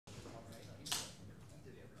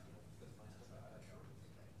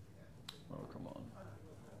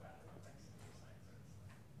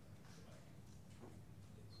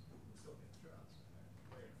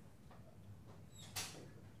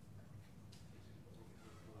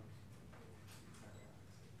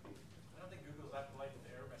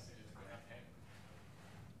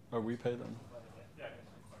we pay them?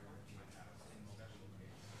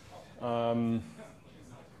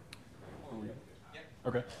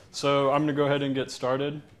 Okay, so I'm going to go ahead and get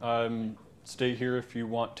started. Stay here if you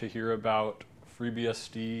want to hear about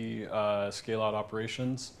FreeBSD scale-out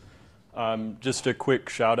operations. Just a quick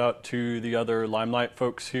shout out to the other Limelight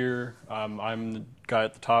folks here. I'm the guy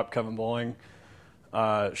at the top, Kevin Bowling.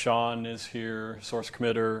 Sean is here, source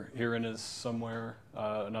committer. Hiran is somewhere,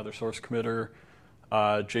 another source committer.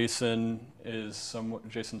 Jason's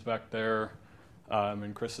back there,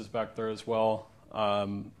 and Chris is back there as well.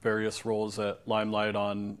 Various roles at Limelight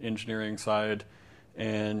on engineering side.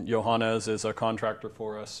 And Johannes is a contractor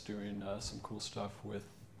for us doing some cool stuff with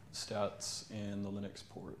stats and the Linux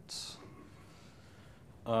ports.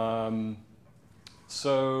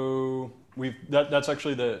 So that's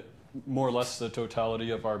actually more or less the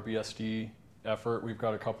totality of our BSD effort. We've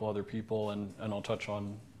got a couple other people, and I'll touch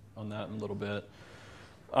on that in a little bit.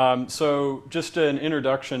 So just an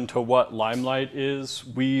introduction to what Limelight is.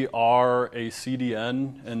 We are a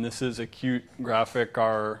CDN, and this is a cute graphic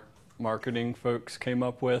our marketing folks came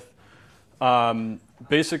up with.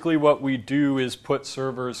 Basically what we do is put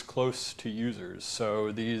servers close to users.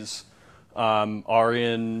 So these are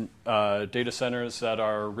in data centers that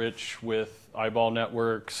are rich with eyeball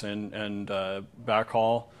networks and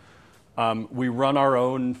backhaul. We run our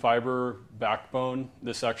own fiber backbone.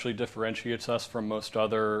 This actually differentiates us from most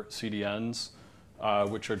other CDNs,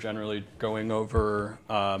 which are generally going over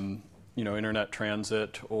internet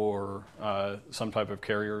transit or some type of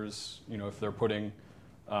carriers. If they're putting,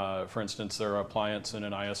 for instance, their appliance in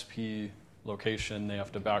an ISP location, they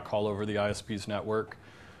have to backhaul over the ISP's network.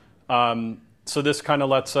 So this kind of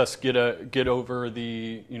lets us get over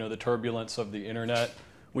the the turbulence of the internet.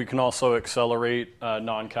 We can also accelerate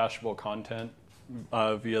non-cacheable content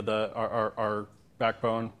via our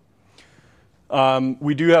backbone.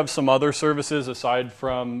 We do have some other services aside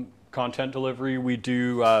from content delivery. We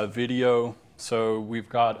do video, so we've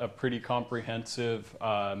got a pretty comprehensive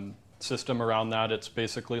system around that. It's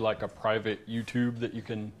basically like a private YouTube that you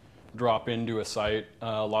can drop into a site.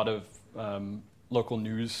 A lot of local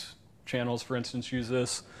news channels, for instance, use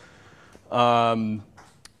this.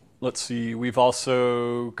 Let's see, we've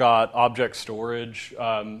also got object storage.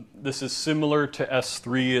 This is similar to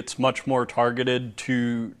S3. It's much more targeted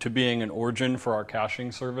to being an origin for our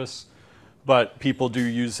caching service, but people do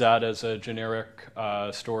use that as a generic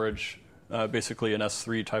storage, basically an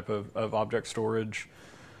S3 type of object storage.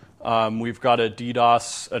 We've got a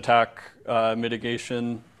DDoS attack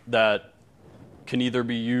mitigation that can either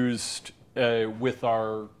be used with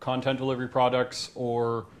our content delivery products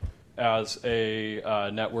or as a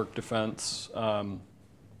network defense,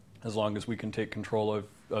 as long as we can take control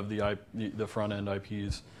of the front end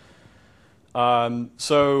IPs.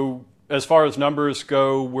 So as far as numbers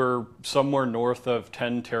go, we're somewhere north of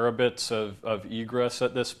 10 terabits of egress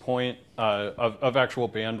at this point, of actual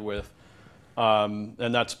bandwidth,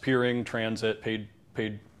 and that's peering, transit, paid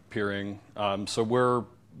peering. So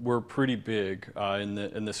we're pretty big in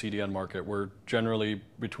the CDN market. We're generally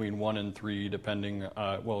between 1 and 3, depending.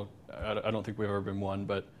 Well, I don't think we've ever been 1,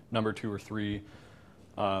 but number 2 or 3,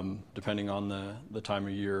 depending on the time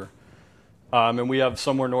of year. And we have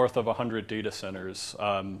somewhere north of 100 data centers.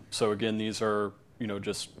 So again, these are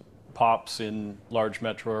just POPs in large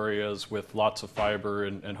metro areas with lots of fiber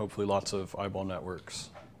and hopefully lots of eyeball networks.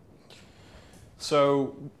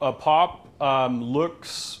 So a POP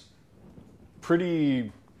looks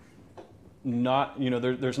pretty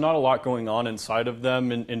there's not a lot going on inside of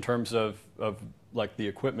them in terms of like the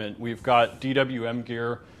equipment. We've got DWM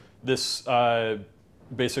gear. This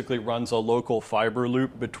basically runs a local fiber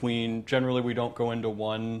loop between, generally we don't go into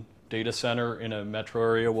one data center in a metro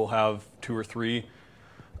area, we'll have 2 or 3.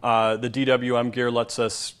 The DWM gear lets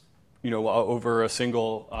us, over a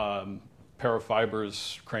single pair of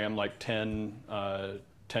fibers cram like 10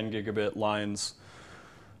 gigabit lines.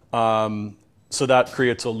 So that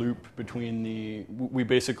creates a loop between we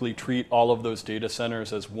basically treat all of those data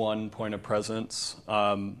centers as one point of presence.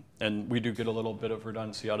 And we do get a little bit of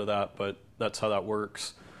redundancy out of that, but that's how that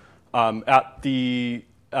works. At the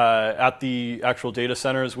actual data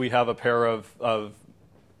centers, we have a pair of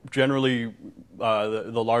generally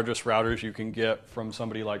the largest routers you can get from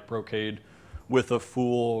somebody like Brocade with a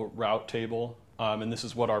full route table. And this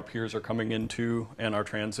is what our peers are coming into and our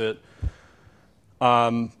transit.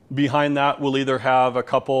 Behind that, we'll either have a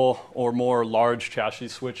couple or more large chassis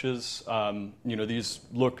switches. These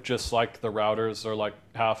look just like the routers. They're like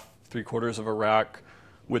half, 3/4 of a rack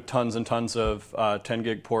with tons and tons of 10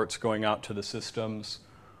 gig ports going out to the systems.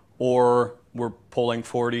 Or we're pulling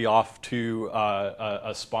 40 off to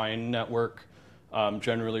a spine network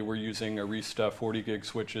Generally, we're using Arista 40 gig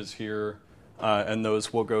switches here, and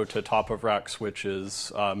those will go to top of rack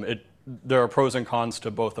switches. There are pros and cons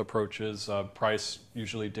to both approaches. Price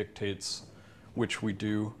usually dictates which we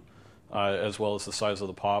do, as well as the size of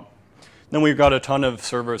the pop. Then we've got a ton of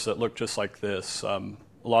servers that look just like this. A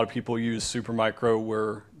lot of people use Supermicro.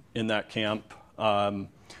 We're in that camp.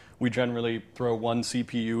 We generally throw one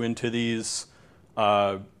CPU into these.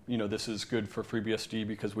 This is good for FreeBSD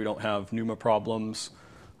because we don't have NUMA problems.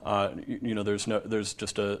 There's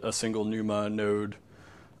just a single NUMA node.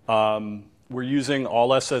 We're using all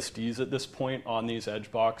SSDs at this point on these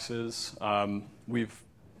edge boxes. We've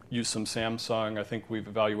used some Samsung. I think we've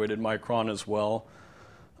evaluated Micron as well.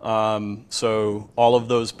 So all of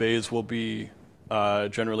those bays will be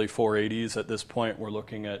generally 480s at this point. We're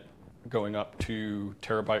looking at going up to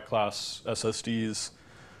terabyte class SSDs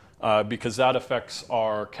because that affects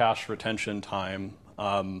our cache retention time,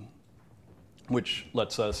 which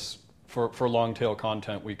lets us, for long tail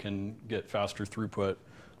content, we can get faster throughput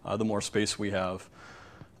the more space we have.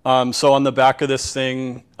 So on the back of this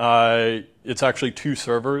thing, it's actually 2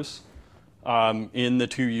 servers in the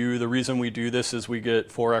 2U. The reason we do this is we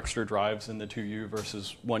get 4 extra drives in the 2U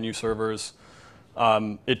versus 1U servers.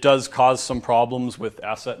 It does cause some problems with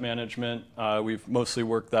asset management. We've mostly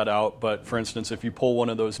worked that out, but for instance, if you pull one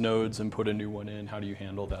of those nodes and put a new one in, how do you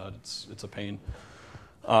handle that? It's a pain.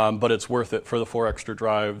 But it's worth it for the 4 extra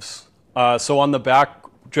drives. So on the back,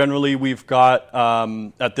 generally we've got,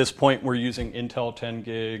 at this point, we're using Intel 10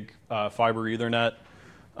 gig fiber Ethernet.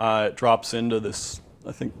 It drops into this,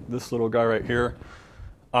 I think, this little guy right here.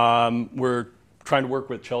 We're trying to work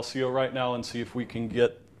with Chelseo right now and see if we can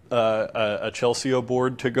get a Chelseo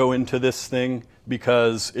board to go into this thing,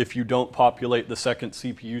 because if you don't populate the second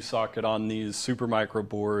CPU socket on these Supermicro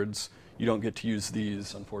boards, you don't get to use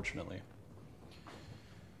these, unfortunately.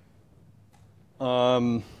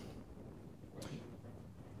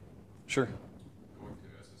 Sure. Going to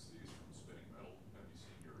SSDs from spinning metal, have you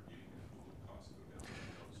seen your heating and cooling costs go down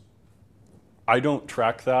with those? I don't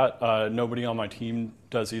track that. Nobody on my team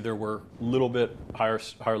does either. We're a little bit higher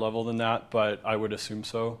level than that, but I would assume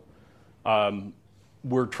so.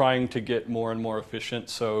 We're trying to get more and more efficient,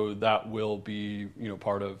 so that will be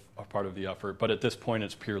part of the effort. But at this point,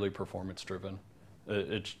 it's purely performance driven.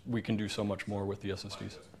 We can do so much more with the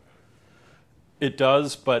SSDs. It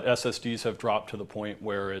does, but SSDs have dropped to the point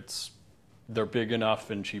where they're big enough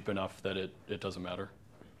and cheap enough that it doesn't matter.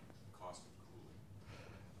 Cost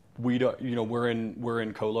of cooling. We're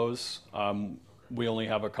in colos. We only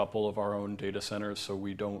have a couple of our own data centers, so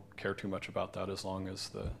we don't care too much about that as long as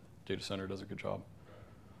the data center does a good job.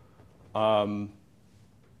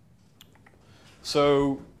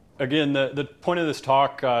 So again, the point of this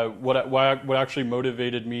talk, what actually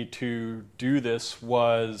motivated me to do this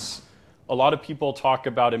was, a lot of people talk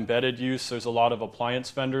about embedded use. There's a lot of appliance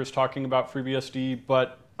vendors talking about FreeBSD,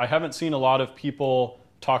 but I haven't seen a lot of people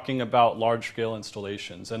talking about large-scale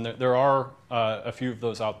installations, and there are a few of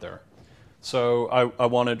those out there. So I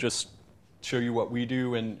want to just show you what we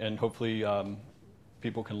do, and hopefully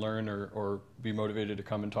people can learn or be motivated to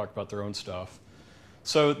come and talk about their own stuff.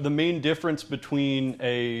 So the main difference between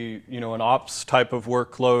an ops type of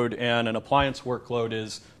workload and an appliance workload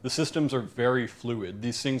is the systems are very fluid.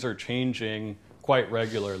 These things are changing quite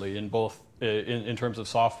regularly in both in terms of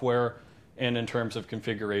software and in terms of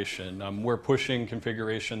configuration. We're pushing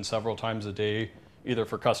configuration several times a day, either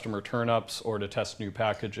for customer turnups or to test new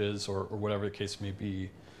packages or whatever the case may be.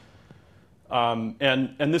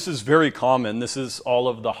 And this is very common. This is all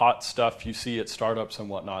of the hot stuff you see at startups and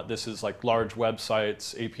whatnot. This is like large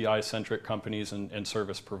websites, API-centric companies, and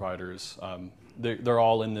service providers. They're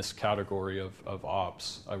all in this category of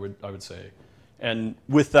ops, I would say. And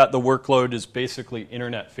with that, the workload is basically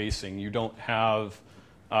internet-facing. You don't have,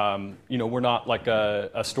 we're not like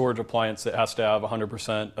a storage appliance that has to have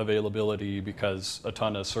 100% availability because a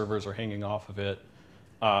ton of servers are hanging off of it.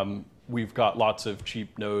 We've got lots of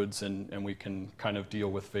cheap nodes, and we can kind of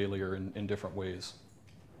deal with failure in different ways.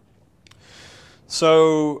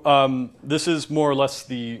 So this is more or less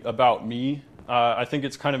the about me. I think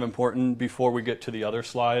it's kind of important before we get to the other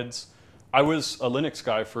slides. I was a Linux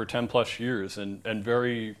guy for 10 plus years and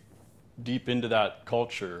very deep into that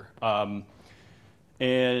culture.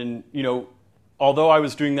 And although I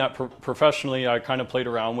was doing that professionally, I kind of played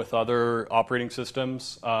around with other operating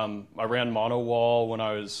systems. I ran MonoWall when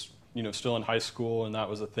I was still in high school, and that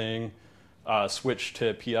was a thing. Switched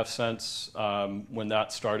to pfSense when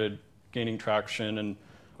that started gaining traction, and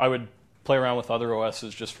I would play around with other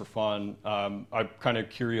OSs just for fun. I'm kind of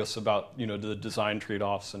curious about the design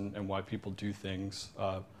trade-offs and why people do things.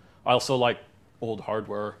 I also like old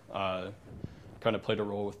hardware. kind of played a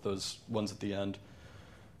role with those ones at the end.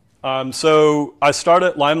 So I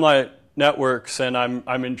started Limelight Networks, and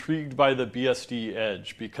I'm intrigued by the BSD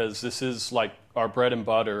edge because this is like our bread and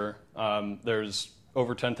butter. There's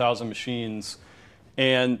over 10,000 machines,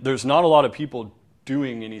 and there's not a lot of people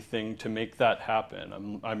doing anything to make that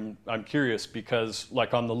happen. I'm curious because,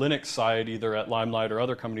 like on the Linux side, either at Limelight or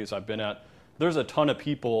other companies I've been at, there's a ton of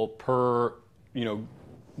people per,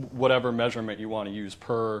 whatever measurement you want to use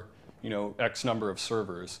per, X number of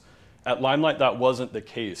servers. At Limelight, that wasn't the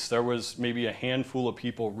case. There was maybe a handful of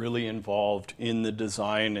people really involved in the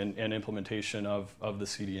design and implementation of the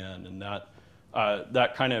CDN, and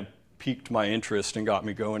that kind of piqued my interest and got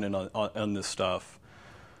me going on this stuff.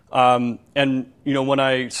 And when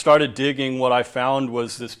I started digging, what I found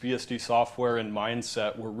was this BSD software and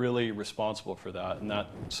mindset were really responsible for that, and that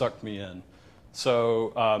sucked me in.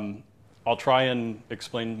 So I'll try and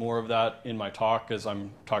explain more of that in my talk as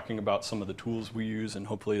I'm talking about some of the tools we use, and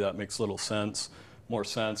hopefully that makes a little more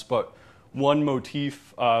sense. But one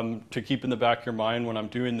motif to keep in the back of your mind when I'm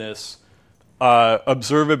doing this,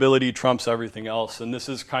 observability trumps everything else, and this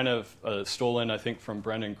is kind of stolen, I think, from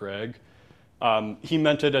Brendan Gregg. He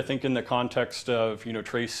meant it, I think, in the context of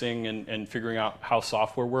tracing and figuring out how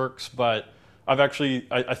software works, but I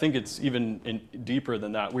think it's even deeper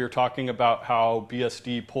than that. We were talking about how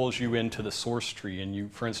BSD pulls you into the source tree, and you,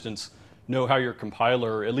 for instance, know how your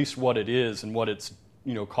compiler, at least what it is and what it's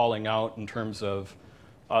calling out in terms of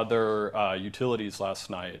other utilities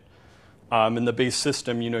last night. In the base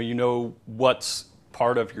system, you know what's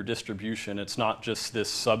part of your distribution. It's not just this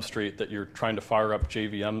substrate that you're trying to fire up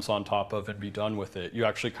JVMs on top of and be done with it. You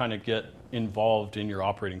actually kind of get involved in your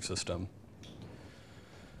operating system.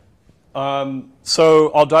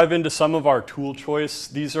 So I'll dive into some of our tool choice.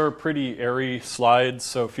 These are pretty airy slides,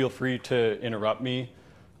 so feel free to interrupt me.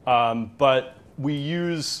 But we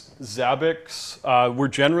use Zabbix. We're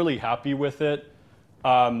generally happy with it.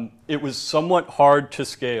 It was somewhat hard to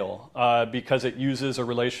scale because it uses a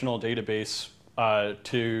relational database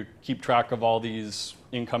to keep track of all these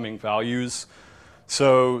incoming values.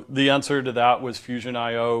 So the answer to that was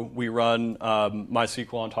Fusion.io. We run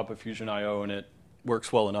MySQL on top of Fusion.io, and it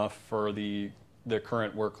works well enough for the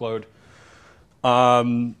current workload.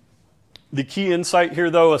 The key insight here,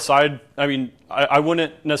 though, I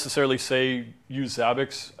wouldn't necessarily say use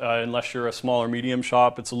Zabbix unless you're a small or medium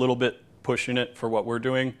shop. It's a little bit pushing it for what we're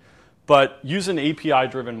doing. But use an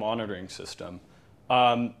API-driven monitoring system.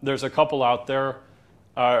 There's a couple out there,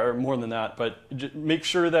 or more than that, but make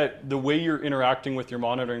sure that the way you're interacting with your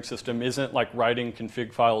monitoring system isn't like writing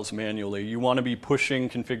config files manually. You want to be pushing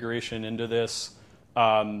configuration into this,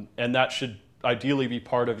 and that should ideally be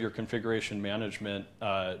part of your configuration management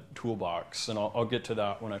toolbox, and I'll get to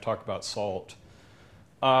that when I talk about Salt.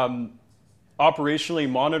 Operationally,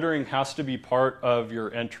 monitoring has to be part of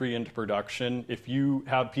your entry into production. If you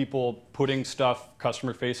have people putting stuff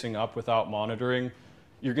customer-facing up without monitoring,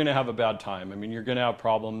 you're going to have a bad time. You're going to have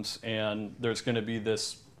problems, and there's going to be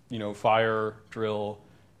this, fire drill,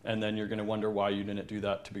 and then you're going to wonder why you didn't do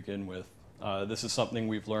that to begin with. This is something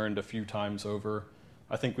we've learned a few times over.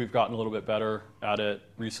 I think we've gotten a little bit better at it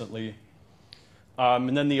recently.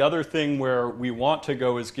 And then the other thing where we want to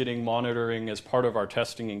go is getting monitoring as part of our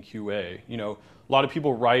testing in QA. A lot of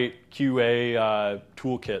people write QA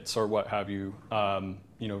toolkits or what have you,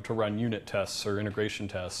 to run unit tests or integration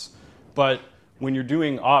tests. But when you're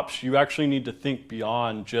doing ops, you actually need to think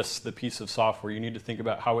beyond just the piece of software. You need to think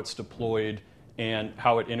about how it's deployed and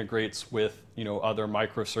how it integrates with other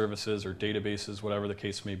microservices or databases, whatever the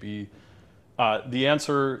case may be. The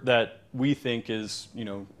answer that we think is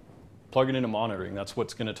plug it into monitoring. That's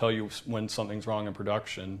what's going to tell you when something's wrong in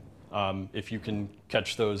production. If you can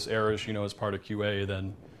catch those errors, as part of QA,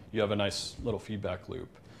 then you have a nice little feedback loop.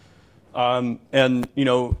 And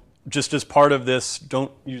just as part of this,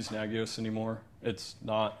 don't use Nagios anymore. It's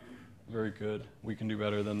not very good. We can do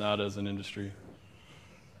better than that as an industry.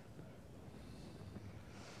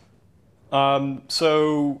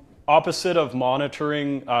 So opposite of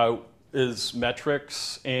monitoring is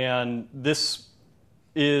metrics, and this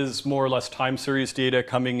is more or less time series data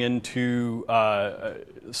coming into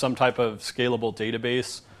some type of scalable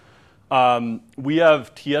database. We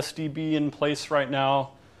have TSDB in place right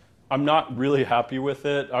now. I'm not really happy with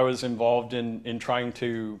it. I was involved in trying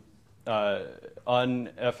to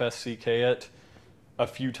un-FSCK it a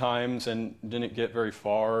few times and didn't get very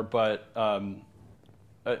far, but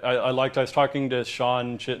I was talking to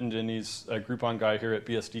Sean Chittenden, he's a Groupon guy here at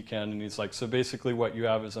BSDCan, and he's like, so basically what you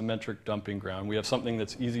have is a metric dumping ground. We have something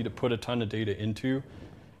that's easy to put a ton of data into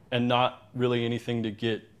and not really anything to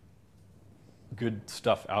get good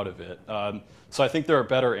stuff out of it. So I think there are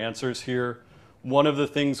better answers here. One of the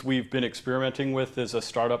things we've been experimenting with is a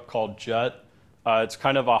startup called Jet. It's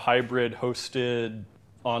kind of a hybrid hosted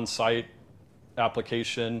on-site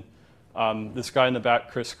application. This guy in the back,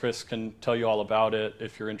 Chris, can tell you all about it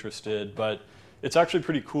if you're interested, but it's actually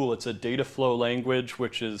pretty cool. It's a data flow language,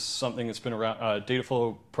 which is something that's been around, data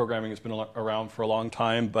flow programming has been around for a long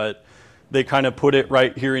time, but they kind of put it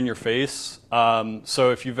right here in your face. So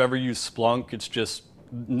if you've ever used Splunk, it's just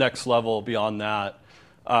next level beyond that.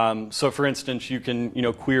 So for instance, you can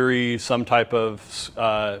query some type of,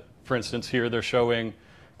 for instance here they're showing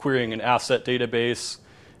querying an asset database.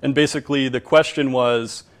 And basically the question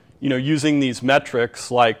was, using these metrics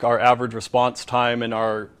like our average response time and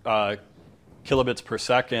our kilobits per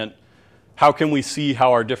second, how can we see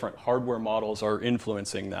how our different hardware models are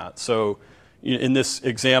influencing that? So in this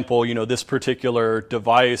example, this particular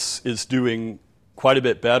device is doing quite a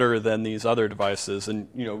bit better than these other devices.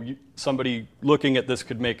 And somebody looking at this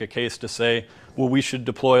could make a case to say, well, we should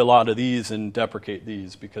deploy a lot of these and deprecate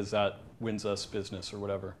these because that wins us business or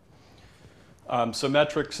whatever. So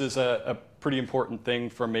metrics is a pretty important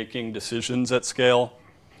thing for making decisions at scale.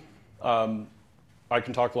 I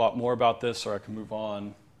can talk a lot more about this, or I can move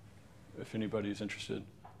on if anybody's interested.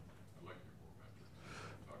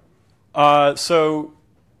 So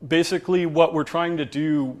basically what we're trying to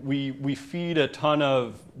do, we feed a ton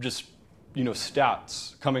of just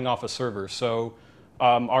stats coming off a server. So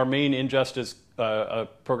our main ingest is a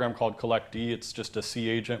program called collectd. It's just a C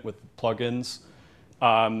agent with plugins.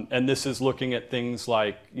 And this is looking at things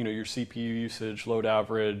like your CPU usage, load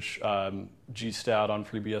average, gstat on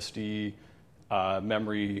FreeBSD,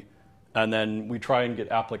 memory, and then we try and get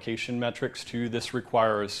application metrics too. This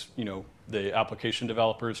requires the application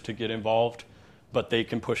developers to get involved, but they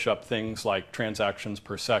can push up things like transactions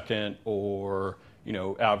per second or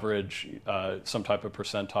average, some type of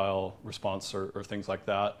percentile response or things like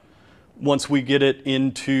that. Once we get it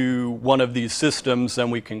into one of these systems, then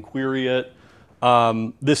we can query it.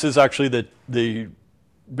 This is actually the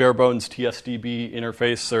bare bones TSDB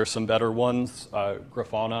interface. There are some better ones,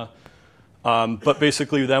 Grafana. But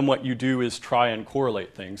basically then what you do is try and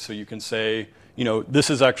correlate things. So you can say, this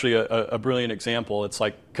is actually a brilliant example. It's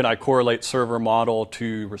like, can I correlate server model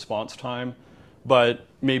to response time? But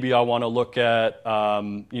maybe I want to look at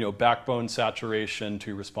backbone saturation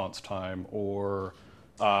to response time, or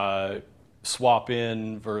swap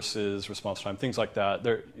in versus response time, things like that.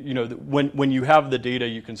 There, when you have the data,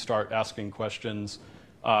 you can start asking questions,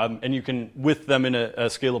 and you can, with them in a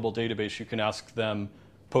scalable database, you can ask them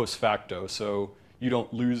post facto, so you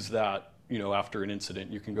don't lose that after an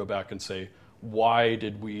incident. You can go back and say, why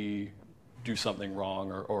did we do something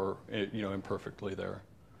wrong or imperfectly there?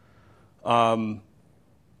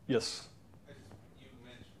 Yes? You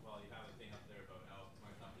mentioned, well, you have a thing up there about how my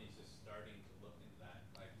company's just starting to look into that.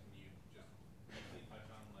 Like, can you just briefly touch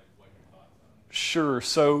on what your thoughts are? Sure.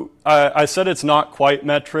 So I said it's not quite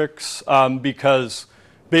metrics because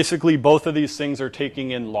basically both of these things are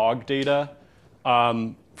taking in log data.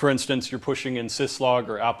 For instance, you're pushing in syslog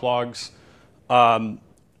or app logs.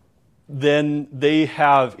 Then they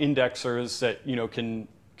have indexers that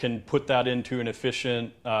can put that into an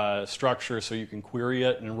efficient structure so you can query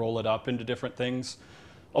it and roll it up into different things.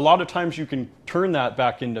 A lot of times you can turn that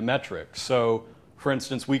back into metrics. So for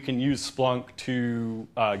instance, we can use Splunk to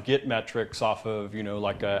get metrics off of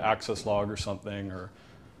like an access log or something. Or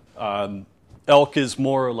Elk is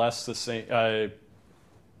more or less the same.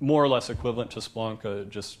 More or less equivalent to Splunk,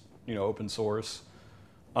 just open source.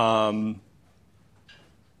 Trying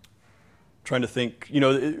to think,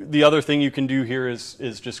 the other thing you can do here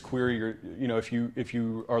is just query your, if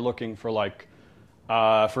you are looking for like,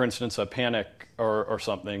 for instance, a panic or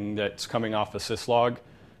something that's coming off a syslog,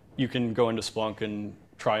 you can go into Splunk and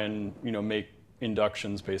try and make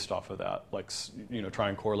inductions based off of that, like try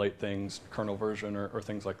and correlate things, kernel version or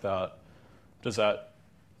things like that. Does that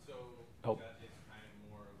help?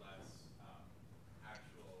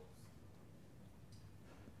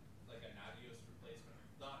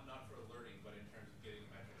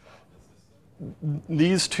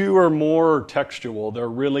 These two are more textual. They're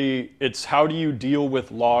really, it's how do you deal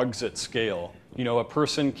with logs at scale? A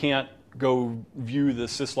person can't go view the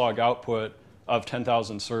syslog output of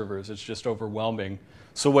 10,000 servers. It's just overwhelming.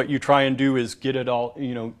 So what you try and do is get it all,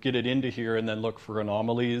 get it into here and then look for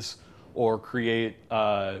anomalies or create,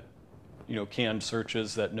 canned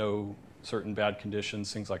searches that know certain bad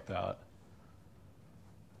conditions, things like that.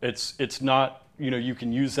 It's not, you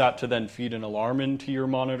can use that to then feed an alarm into your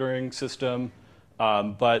monitoring system,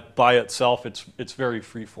 but by itself, it's very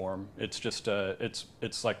freeform. It's just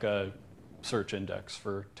it's like a search index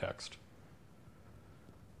for text.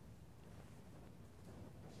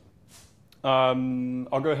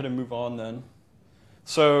 I'll go ahead and move on then.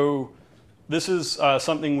 So this is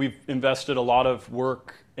something we've invested a lot of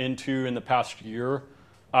work into in the past year.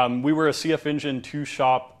 We were a CF Engine 2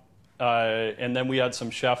 shop, and then we had some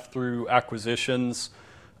Chef through acquisitions.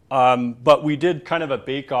 But we did kind of a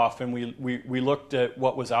bake-off, and we looked at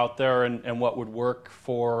what was out there and what would work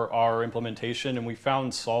for our implementation, and we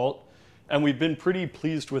found Salt. And we've been pretty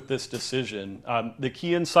pleased with this decision. The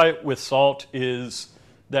key insight with Salt is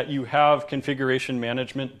that you have configuration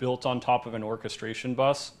management built on top of an orchestration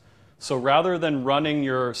bus. So rather than running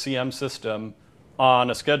your CM system on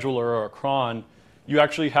a scheduler or a cron, you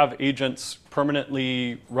actually have agents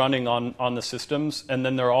permanently running on the systems, and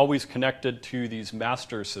then they're always connected to these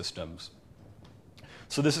master systems.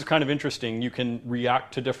 So this is kind of interesting. You can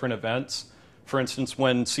react to different events. For instance,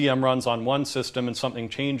 when CM runs on one system and something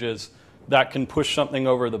changes, that can push something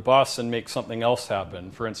over the bus and make something else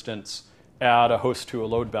happen. For instance, add a host to a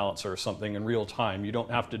load balancer or something in real time. You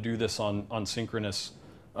don't have to do this on synchronous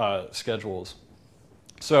schedules.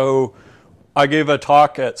 So I gave a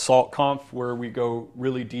talk at SaltConf where we go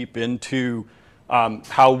really deep into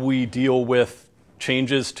how we deal with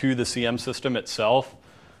changes to the CM system itself.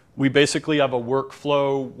 We basically have a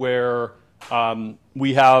workflow where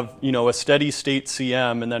we have a steady state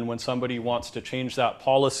CM, and then when somebody wants to change that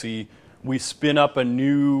policy, we spin up a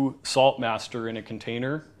new Salt master in a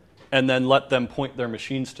container and then let them point their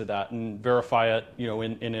machines to that and verify it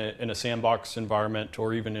in a sandbox environment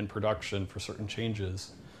or even in production for certain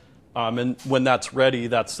changes. And when that's ready,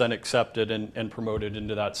 that's then accepted and promoted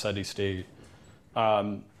into that steady state.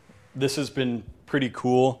 This has been pretty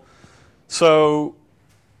cool. So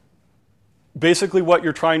basically what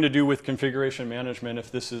you're trying to do with configuration management,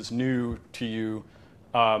 if this is new to you,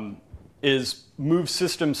 is move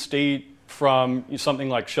system state from something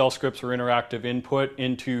like shell scripts or interactive input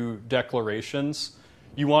into declarations.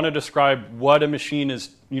 You want to describe what a machine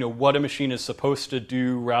is, what a machine is supposed to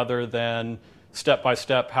do rather than step by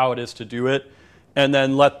step how it is to do it, and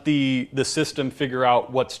then let the system figure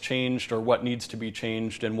out what's changed or what needs to be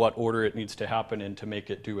changed and what order it needs to happen in to make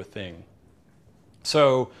it do a thing.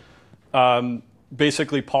 So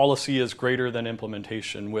basically policy is greater than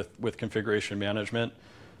implementation with configuration management.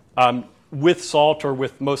 With Salt or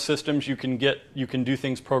with most systems, you can do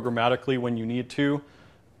things programmatically when you need to.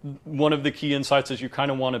 One of the key insights is you kind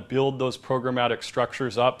of want to build those programmatic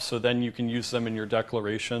structures up so then you can use them in your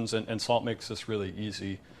declarations, and Salt makes this really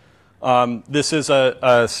easy. This is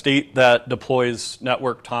a state that deploys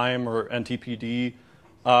network time or NTPD,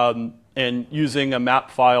 and using a map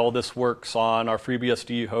file, this works on our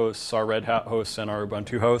FreeBSD hosts, our Red Hat hosts, and our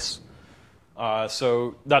Ubuntu hosts.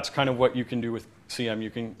 So that's kind of what you can do with CM. You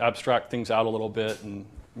can abstract things out a little bit and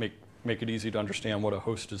make it easy to understand what a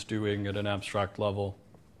host is doing at an abstract level.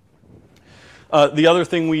 The other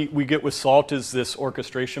thing we get with Salt is this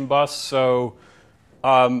orchestration bus. So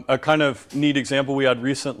a kind of neat example we had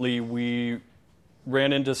recently, we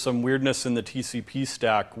ran into some weirdness in the TCP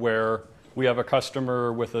stack where we have a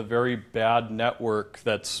customer with a very bad network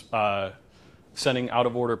that's sending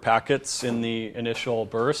out-of-order packets in the initial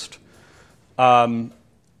burst.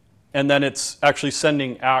 And then it's actually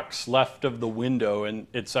sending ACKs left of the window, and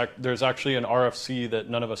there's actually an RFC that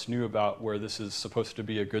none of us knew about where this is supposed to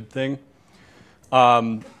be a good thing.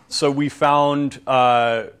 So we found,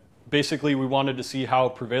 basically we wanted to see how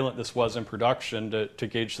prevalent this was in production to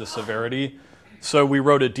gauge the severity. So we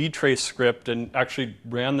wrote a dtrace script and actually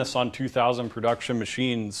ran this on 2,000 production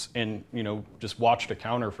machines and just watched a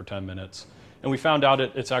counter for 10 minutes. And we found out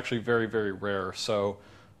it's actually very, very rare. So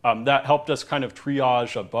that helped us kind of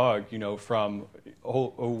triage a bug, from,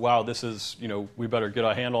 oh wow, this is, we better get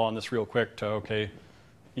a handle on this real quick, to, okay,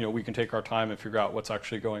 we can take our time and figure out what's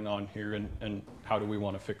actually going on here and how do we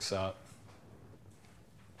want to fix that.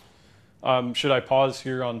 Should I pause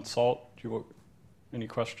here on Salt? Do you any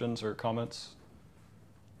questions or comments?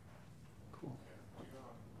 Cool.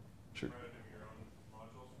 Sure. Your own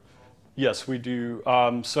modules for Salt? Yes, we do.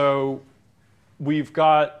 So we've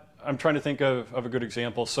got, I'm trying to think of a good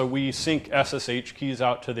example. So we sync SSH keys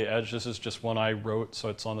out to the edge. This is just one I wrote, so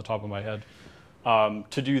it's on the top of my head.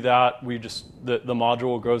 To do that, the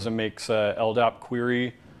module goes and makes a LDAP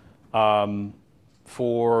query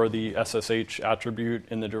for the SSH attribute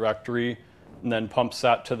in the directory, and then pumps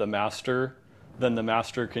that to the master. Then the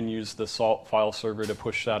master can use the Salt file server to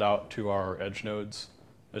push that out to our edge nodes.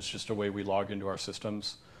 It's just a way we log into our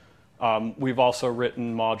systems. We've also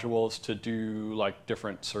written modules to do like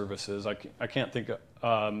different services. I can't think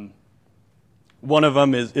of, one of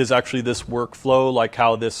them is actually this workflow, like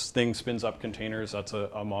how this thing spins up containers. That's a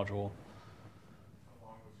module. How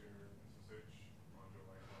long was your SSH module?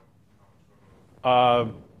 Like how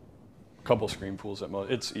much couple screen pools at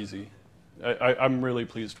most. It's easy. I'm really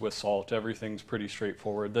pleased with Salt. Everything's pretty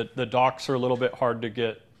straightforward. The docs are a little bit hard to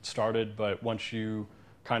get started, but once you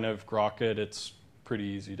kind of grok it, it's pretty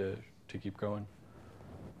easy to keep going.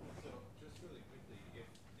 So just really quickly,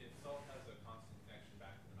 if Salt has a constant connection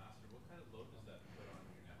back to the master, what kind of load does that put on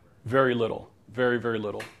your network? Very little. Very, very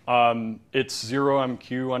little. It's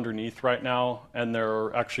 0MQ underneath right now, and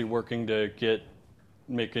they're actually working to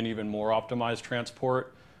make an even more optimized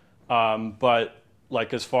transport. But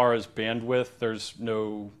like as far as bandwidth, there's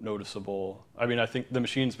no noticeable. I mean, I think the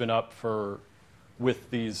machine's been up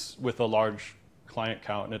with a large client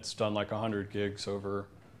count, and it's done like 100 gigs over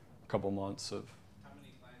a couple months of. How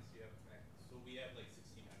many clients do you have connected? So we have like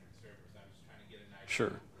 1,600 servers. I'm just trying to get an idea.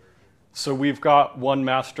 Sure. So we've got one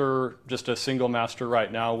master, just a single master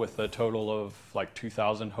right now with a total of like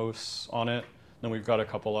 2,000 hosts on it. Then we've got a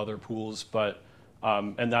couple other pools, but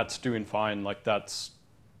and that's doing fine. Like that's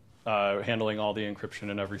handling all the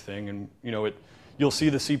encryption and everything. And you'll see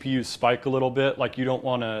the CPUs spike a little bit. Like you don't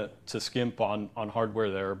want to skimp on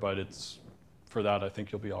hardware there, but for that I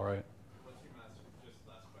think you'll be all right. What's your master? Just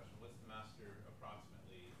last question. What's the master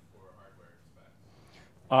approximately for hardware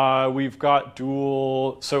specs? We've got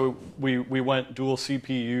dual, so we went dual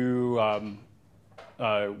CPU,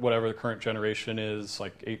 whatever the current generation is,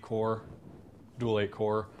 like 8-core, dual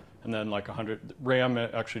 8-core, and then like 100, RAM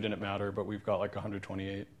actually didn't matter, but we've got like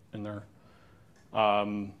 128 in there.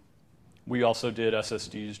 We also did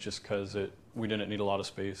SSDs just because we didn't need a lot of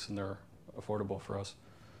space and they're affordable for us.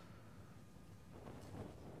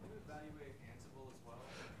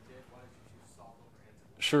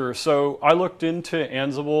 Sure. So I looked into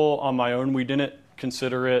Ansible on my own. We didn't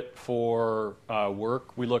consider it for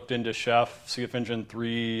work. We looked into Chef, CF Engine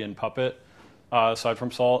 3, and Puppet, aside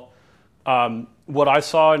from Salt. What I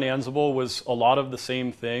saw in Ansible was a lot of the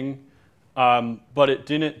same thing, but it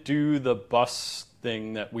didn't do the bus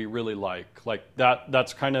thing that we really like. Like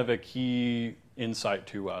that's kind of a key insight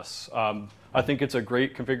to us. I think it's a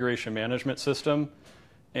great configuration management system,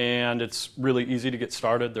 and it's really easy to get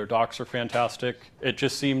started. Their docs are fantastic. It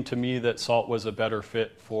just seemed to me that Salt was a better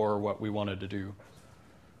fit for what we wanted to do.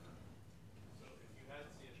 So if you had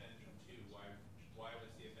CF Engine 2, why was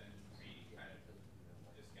CF Engine 3 kind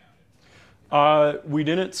of discounted? We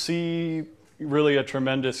didn't see really a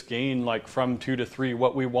tremendous gain like from 2 to 3.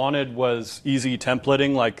 What we wanted was easy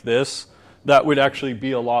templating like this. That would actually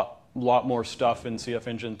be a lot more stuff in CF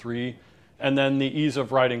Engine 3. And then the ease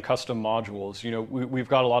of writing custom modules. We've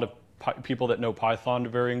got a lot of people that know Python to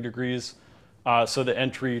varying degrees. So the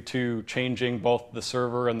entry to changing both the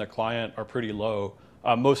server and the client are pretty low.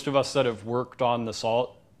 Most of us that have worked on the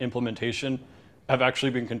Salt implementation have actually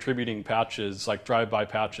been contributing patches, like drive-by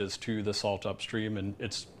patches to the Salt upstream. And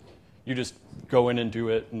you just go in and do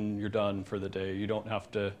it and you're done for the day. You don't have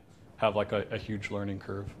to have like a huge learning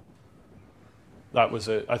curve.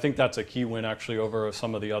 I think that's a key win actually over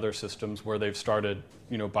some of the other systems where they've started,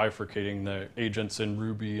 bifurcating the agents in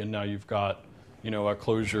Ruby, and now you've got, a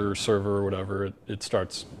closure server or whatever. It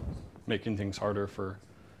starts making things harder for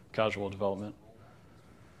casual development.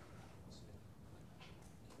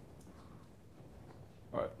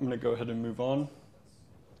 All right, I'm going to go ahead and move on.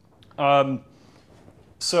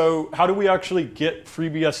 So how do we actually get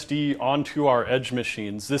FreeBSD onto our edge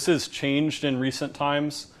machines? This has changed in recent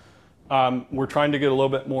times. We're trying to get a little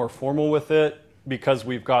bit more formal with it because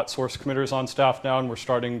we've got source committers on staff now and we're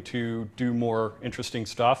starting to do more interesting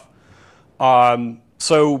stuff.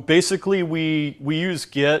 So basically we use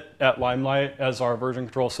Git at Limelight as our version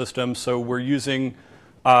control system. So we're using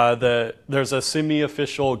there's a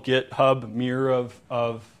semi-official GitHub mirror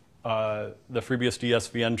of the FreeBSD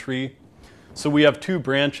SVN tree. So we have 2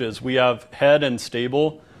 branches. We have head and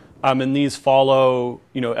stable. And these follow,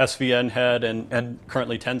 SVN head and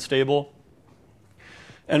currently 10 stable.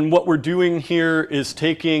 And what we're doing here is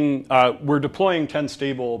we're deploying 10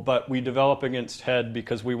 stable, but we develop against head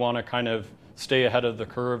because we want to kind of stay ahead of the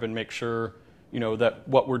curve and make sure, that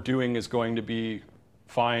what we're doing is going to be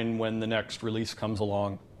fine when the next release comes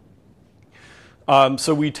along.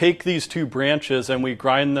 So we take these 2 branches and we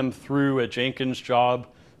grind them through a Jenkins job.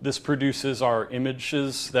 This produces our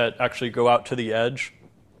images that actually go out to the edge.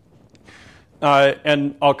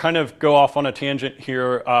 And I'll kind of go off on a tangent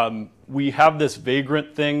here. We have this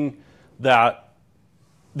Vagrant thing that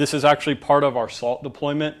this is actually part of our Salt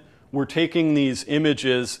deployment. We're taking these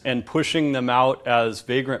images and pushing them out as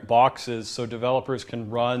Vagrant boxes so developers can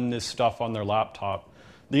run this stuff on their laptop.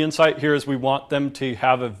 The insight here is we want them to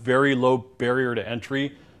have a very low barrier to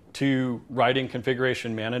entry to writing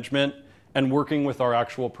configuration management and working with our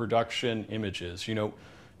actual production images.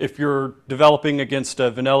 if you're developing against a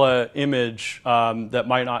vanilla image that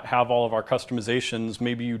might not have all of our customizations,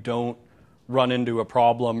 maybe you don't run into a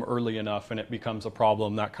problem early enough and it becomes a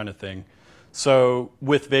problem, that kind of thing. So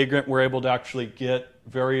with Vagrant, we're able to actually get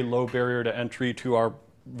very low barrier to entry to our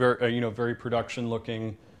very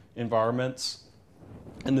production-looking environments.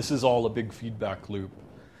 And this is all a big feedback loop.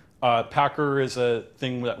 Packer is a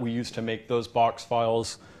thing that we use to make those box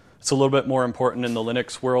files. It's a little bit more important in the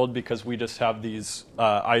Linux world because we just have these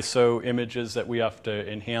ISO images that we have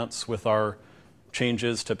to enhance with our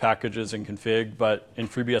changes to packages and config. But in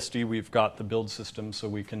FreeBSD, we've got the build system, so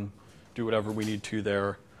we can do whatever we need to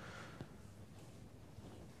there.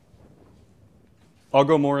 I'll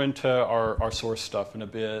go more into our source stuff in a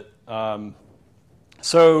bit.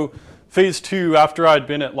 So phase 2, after I'd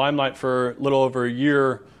been at Limelight for a little over a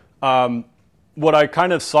year, what I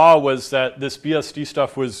kind of saw was that this BSD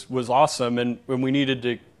stuff was awesome, and we needed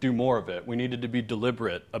to do more of it. We needed to be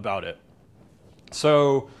deliberate about it.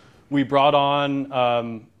 So we brought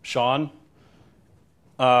on Sean,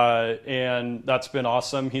 and that's been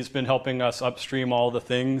awesome. He's been helping us upstream all the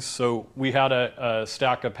things. So we had a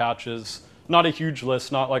stack of patches, not a huge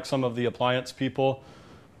list, not like some of the appliance people,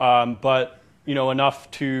 but enough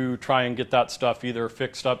to try and get that stuff either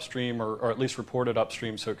fixed upstream or at least reported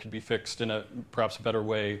upstream so it could be fixed in perhaps a better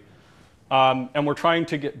way. And we're trying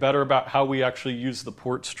to get better about how we actually use the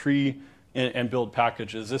ports tree and build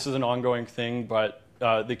packages. This is an ongoing thing, but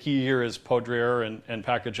the key here is Podrere and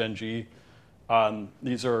package-ng.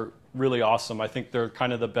 These are really awesome. I think they're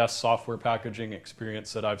kind of the best software packaging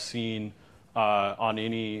experience that I've seen on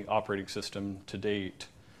any operating system to date.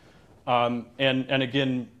 And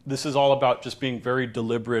again, this is all about just being very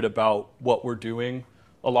deliberate about what we're doing.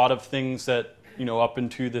 A lot of things that up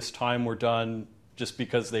until this time were done just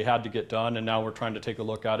because they had to get done, and now we're trying to take a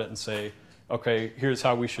look at it and say, okay, here's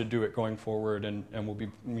how we should do it going forward, and we'll be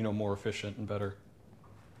more efficient and better.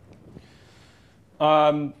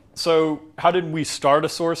 So how did we start a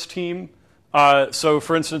source team? So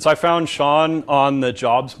for instance, I found Sean on the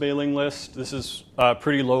jobs mailing list. This is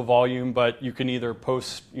pretty low volume, but you can either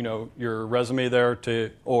post your resume there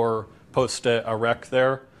or post a rec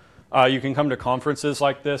there. You can come to conferences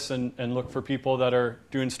like this and look for people that are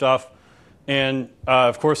doing stuff. And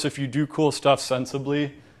of course, if you do cool stuff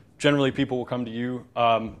sensibly, generally people will come to you.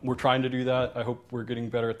 We're trying to do that. I hope we're getting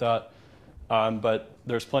better at that. But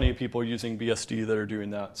there's plenty of people using BSD that are doing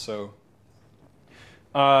that. So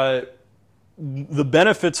the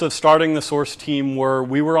benefits of starting the source team were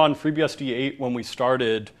we were on FreeBSD 8 when we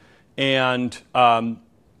started, and 9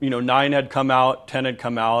 had come out, 10 had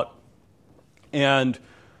come out, and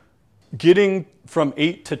getting from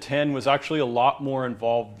 8 to 10 was actually a lot more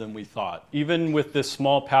involved than we thought. Even with this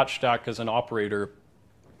small patch stack as an operator,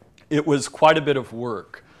 it was quite a bit of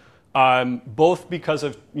work, both because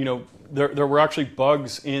of there were actually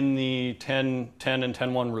bugs in the 10 and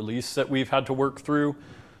 10.1 release that we've had to work through.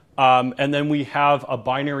 And then we have a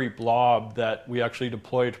binary blob that we actually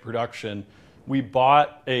deploy to production. We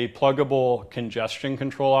bought a pluggable congestion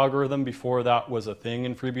control algorithm before that was a thing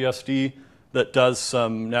in FreeBSD that does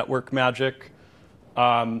some network magic.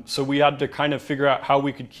 So we had to kind of figure out how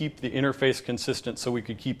we could keep the interface consistent so we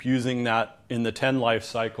could keep using that in the 10 life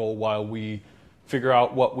cycle while we figure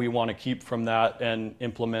out what we want to keep from that and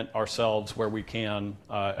implement ourselves where we can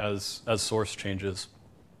as source changes.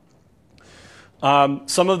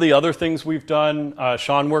 Some of the other things we've done,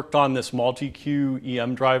 Sean worked on this multi-queue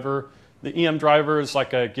EM driver. The EM driver is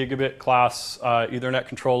like a gigabit class Ethernet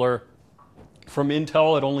controller. From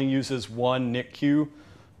Intel, it only uses one NIC queue.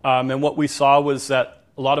 And what we saw was that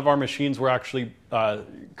a lot of our machines were actually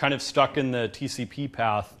kind of stuck in the TCP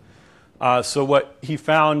path. So what he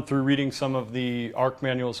found through reading some of the ARC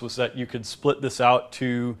manuals was that you could split this out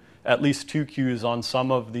to at least 2 queues on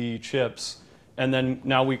some of the chips. And then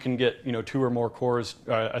now we can get 2 or more cores,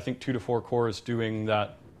 I think 2 to 4 cores doing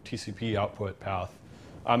that TCP output path.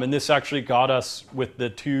 And this actually got us with the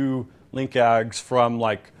 2 link ags from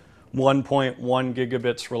like 1.1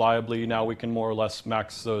 gigabits reliably. Now we can more or less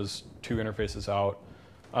max those 2 interfaces out.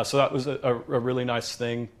 So that was a really nice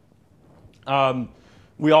thing.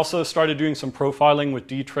 We also started doing some profiling with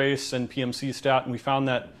dtrace and PMCstat, and we found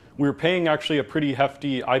that we were paying actually a pretty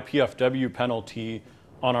hefty IPFW penalty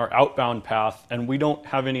on our outbound path, and we don't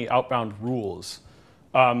have any outbound rules.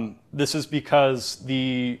 This is because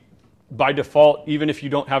by default, even if you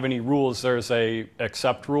don't have any rules, there's a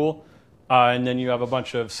accept rule, and then you have a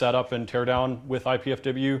bunch of setup and teardown with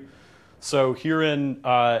IPFW. So Huron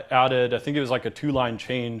added, I think it was like a 2-line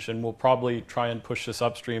change, and we'll probably try and push this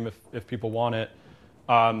upstream if people want it.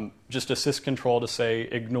 Just a syscontrol to say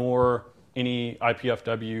ignore any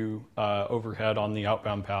IPFW overhead on the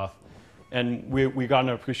outbound path. And we got an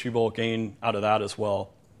appreciable gain out of that as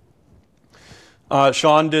well.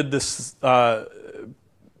 Sean did this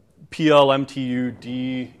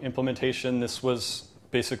PLMTUD implementation. This was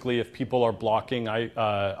basically if people are blocking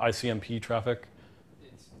ICMP traffic.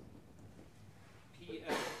 It's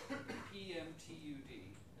PMTUD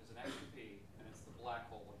is an extra P, and it's the black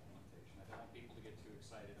hole implementation. I don't want people to get too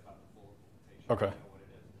excited about the full implementation. Okay. I know what it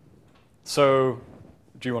is. So,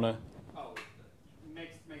 do you want to? Oh, it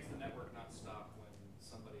makes the network not stop when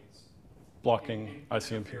somebody's Blocking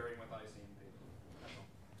ICMP. interfering with ICMP. That's all.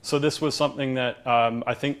 So this was something that I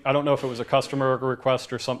don't know if it was a customer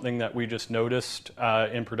request or something that we just noticed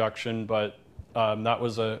in production, but that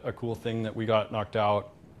was a cool thing that we got knocked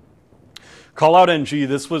out. Callout NG,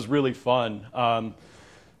 this was really fun.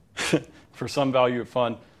 For some value of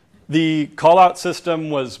fun. The callout system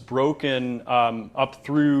was broken up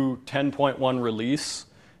through 10.1 release,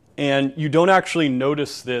 and you don't actually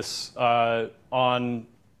notice this on,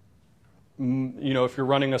 if you're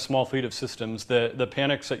running a small fleet of systems. The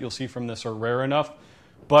panics that you'll see from this are rare enough,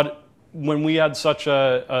 but when we had such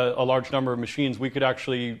a large number of machines, we could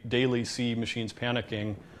actually daily see machines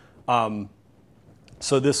panicking.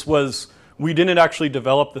 So this was, we didn't actually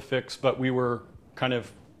develop the fix, but we were kind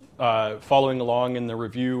of following along in the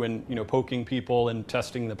review and poking people and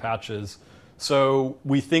testing the patches. So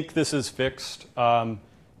we think this is fixed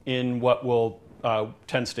in what will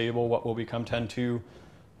 10 stable, what will become 10.2.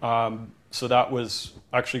 So that was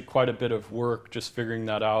actually quite a bit of work just figuring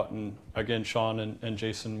that out. And again, Sean and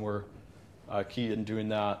Jason were key in doing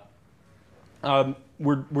that.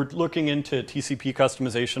 We're looking into TCP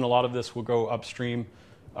customization. A lot of this will go upstream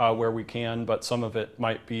where we can, but some of it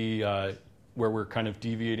might be where we're kind of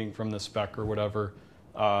deviating from the spec or whatever.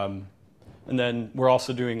 And then we're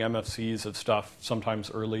also doing MFCs of stuff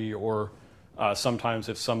sometimes early, or sometimes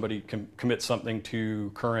if somebody commits something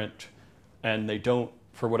to current and they don't,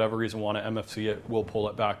 for whatever reason, want to MFC it, we'll pull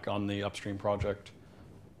it back on the upstream project.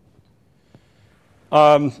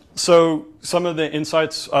 So some of the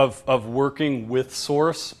insights of working with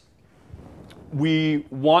source. We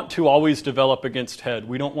want to always develop against head.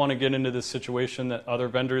 We don't want to get into this situation that other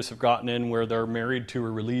vendors have gotten in where they're married to a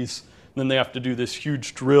release, and then they have to do this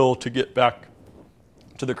huge drill to get back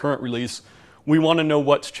to the current release. We want to know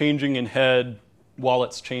what's changing in head while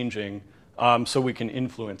it's changing, so we can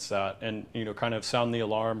influence that and kind of sound the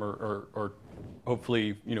alarm or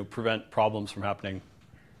hopefully prevent problems from happening.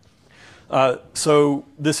 So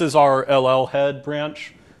this is our LL head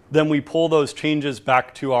branch. Then we pull those changes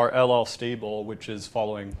back to our LL stable, which is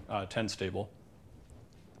following 10 stable.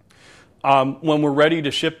 When we're ready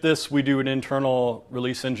to ship this, we do an internal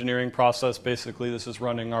release engineering process. Basically, this is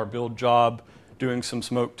running our build job, doing some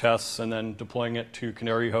smoke tests, and then deploying it to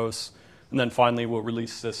Canary hosts. And then finally, we'll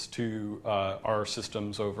release this to our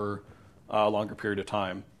systems over a longer period of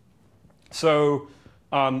time. So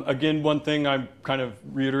again, one thing I'm kind of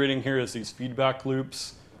reiterating here is these feedback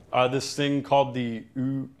loops. This thing called the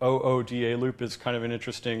OODA loop is kind of an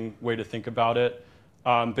interesting way to think about it.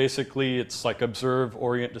 Basically, it's like observe,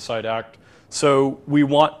 orient, decide, act. So we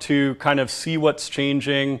want to kind of see what's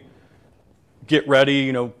changing, get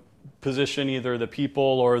ready, position either the people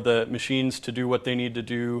or the machines to do what they need to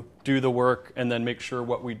do the work, and then make sure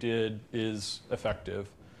what we did is effective.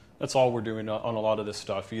 That's all we're doing on a lot of this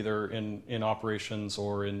stuff, either in operations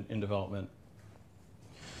or in development.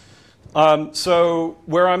 So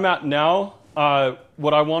where I'm at now,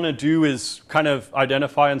 what I want to do is kind of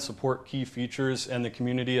identify and support key features and the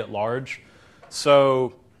community at large.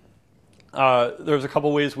 So there's a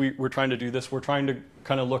couple ways we're trying to do this. We're trying to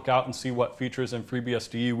kind of look out and see what features in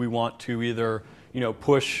FreeBSD we want to either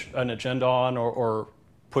push an agenda on or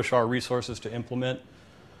push our resources to implement.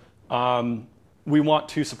 We want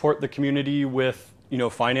to support the community with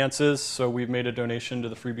finances. So we've made a donation to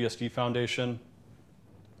the FreeBSD Foundation.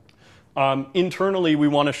 Internally, we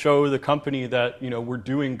want to show the company that we're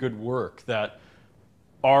doing good work, that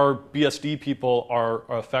our BSD people are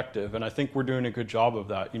effective, and I think we're doing a good job of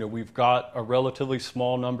that. We've got a relatively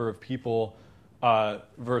small number of people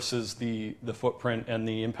versus the footprint and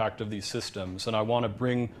the impact of these systems, and I want to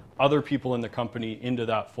bring other people in the company into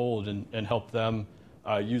that fold and help them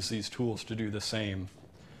use these tools to do the same.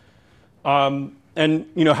 And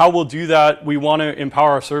how we'll do that, we want to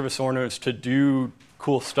empower our service owners to do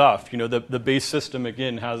cool stuff. The base system,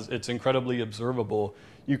 again, it's incredibly observable.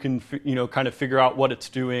 You can kind of figure out what it's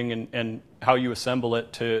doing and how you assemble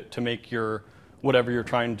it to make your whatever you're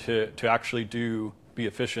trying to actually do be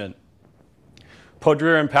efficient.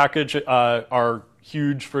 Podreer and package are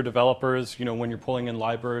huge for developers. When you're pulling in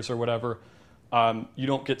libraries or whatever, you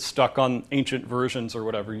don't get stuck on ancient versions or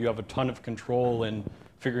whatever. You have a ton of control in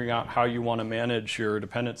figuring out how you want to manage your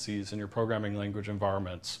dependencies in your programming language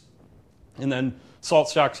environments. And then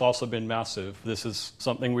SaltStack's also been massive. This is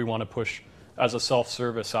something we want to push as a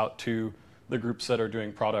self-service out to the groups that are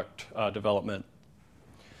doing product development.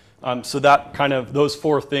 So that kind of, those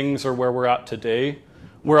 4 things are where we're at today.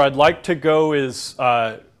 Where I'd like to go is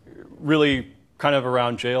really kind of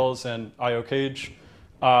around jails and IO cage.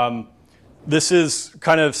 This is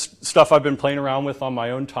kind of stuff I've been playing around with on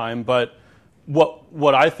my own time, but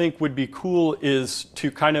what I think would be cool is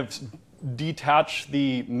to kind of detach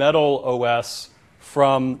the Metal OS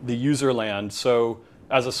from the user land. So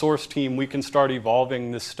as a source team, we can start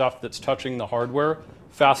evolving this stuff that's touching the hardware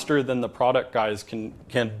faster than the product guys can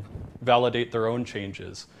validate their own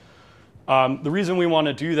changes. The reason we want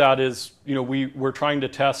to do that is, we're trying to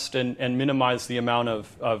test and minimize the amount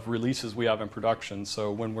of releases we have in production.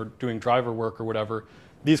 So when we're doing driver work or whatever,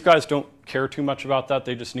 these guys don't care too much about that.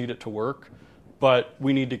 They just need it to work. But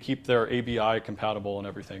we need to keep their ABI compatible and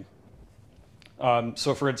everything.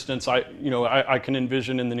 So for instance, I can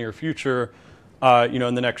envision in the near future,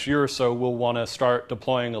 in the next year or so, we'll want to start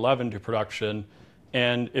deploying 11 to production.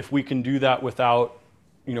 And if we can do that without,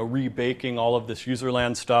 rebaking all of this user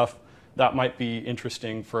land stuff, that might be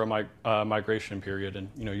interesting for a migration period. And,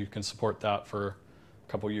 you can support that for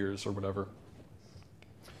a couple years or whatever.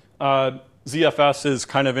 ZFS is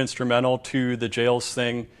kind of instrumental to the jails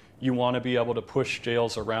thing. You want to be able to push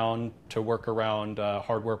jails around to work around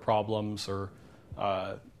hardware problems or,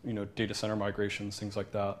 data center migrations, things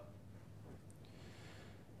like that.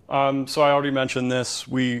 So I already mentioned this.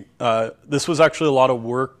 This was actually a lot of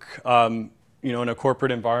work. In a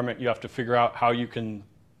corporate environment, you have to figure out how you can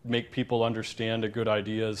make people understand a good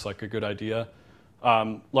idea is like a good idea.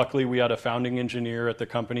 Luckily, we had a founding engineer at the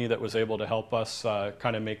company that was able to help us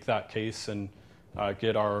kind of make that case and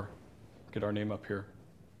get our name up here.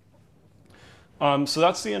 So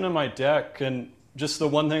that's the end of my deck. And just the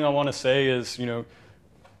one thing I want to say is,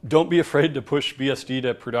 don't be afraid to push BSD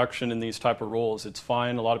to production in these type of roles. It's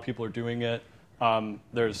fine. A lot of people are doing it.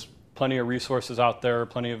 There's plenty of resources out there,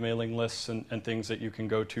 plenty of mailing lists and things that you can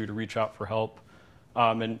go to reach out for help.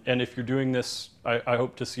 And if you're doing this, I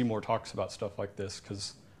hope to see more talks about stuff like this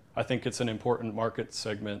because I think it's an important market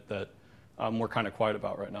segment that we're kind of quiet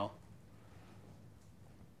about right now.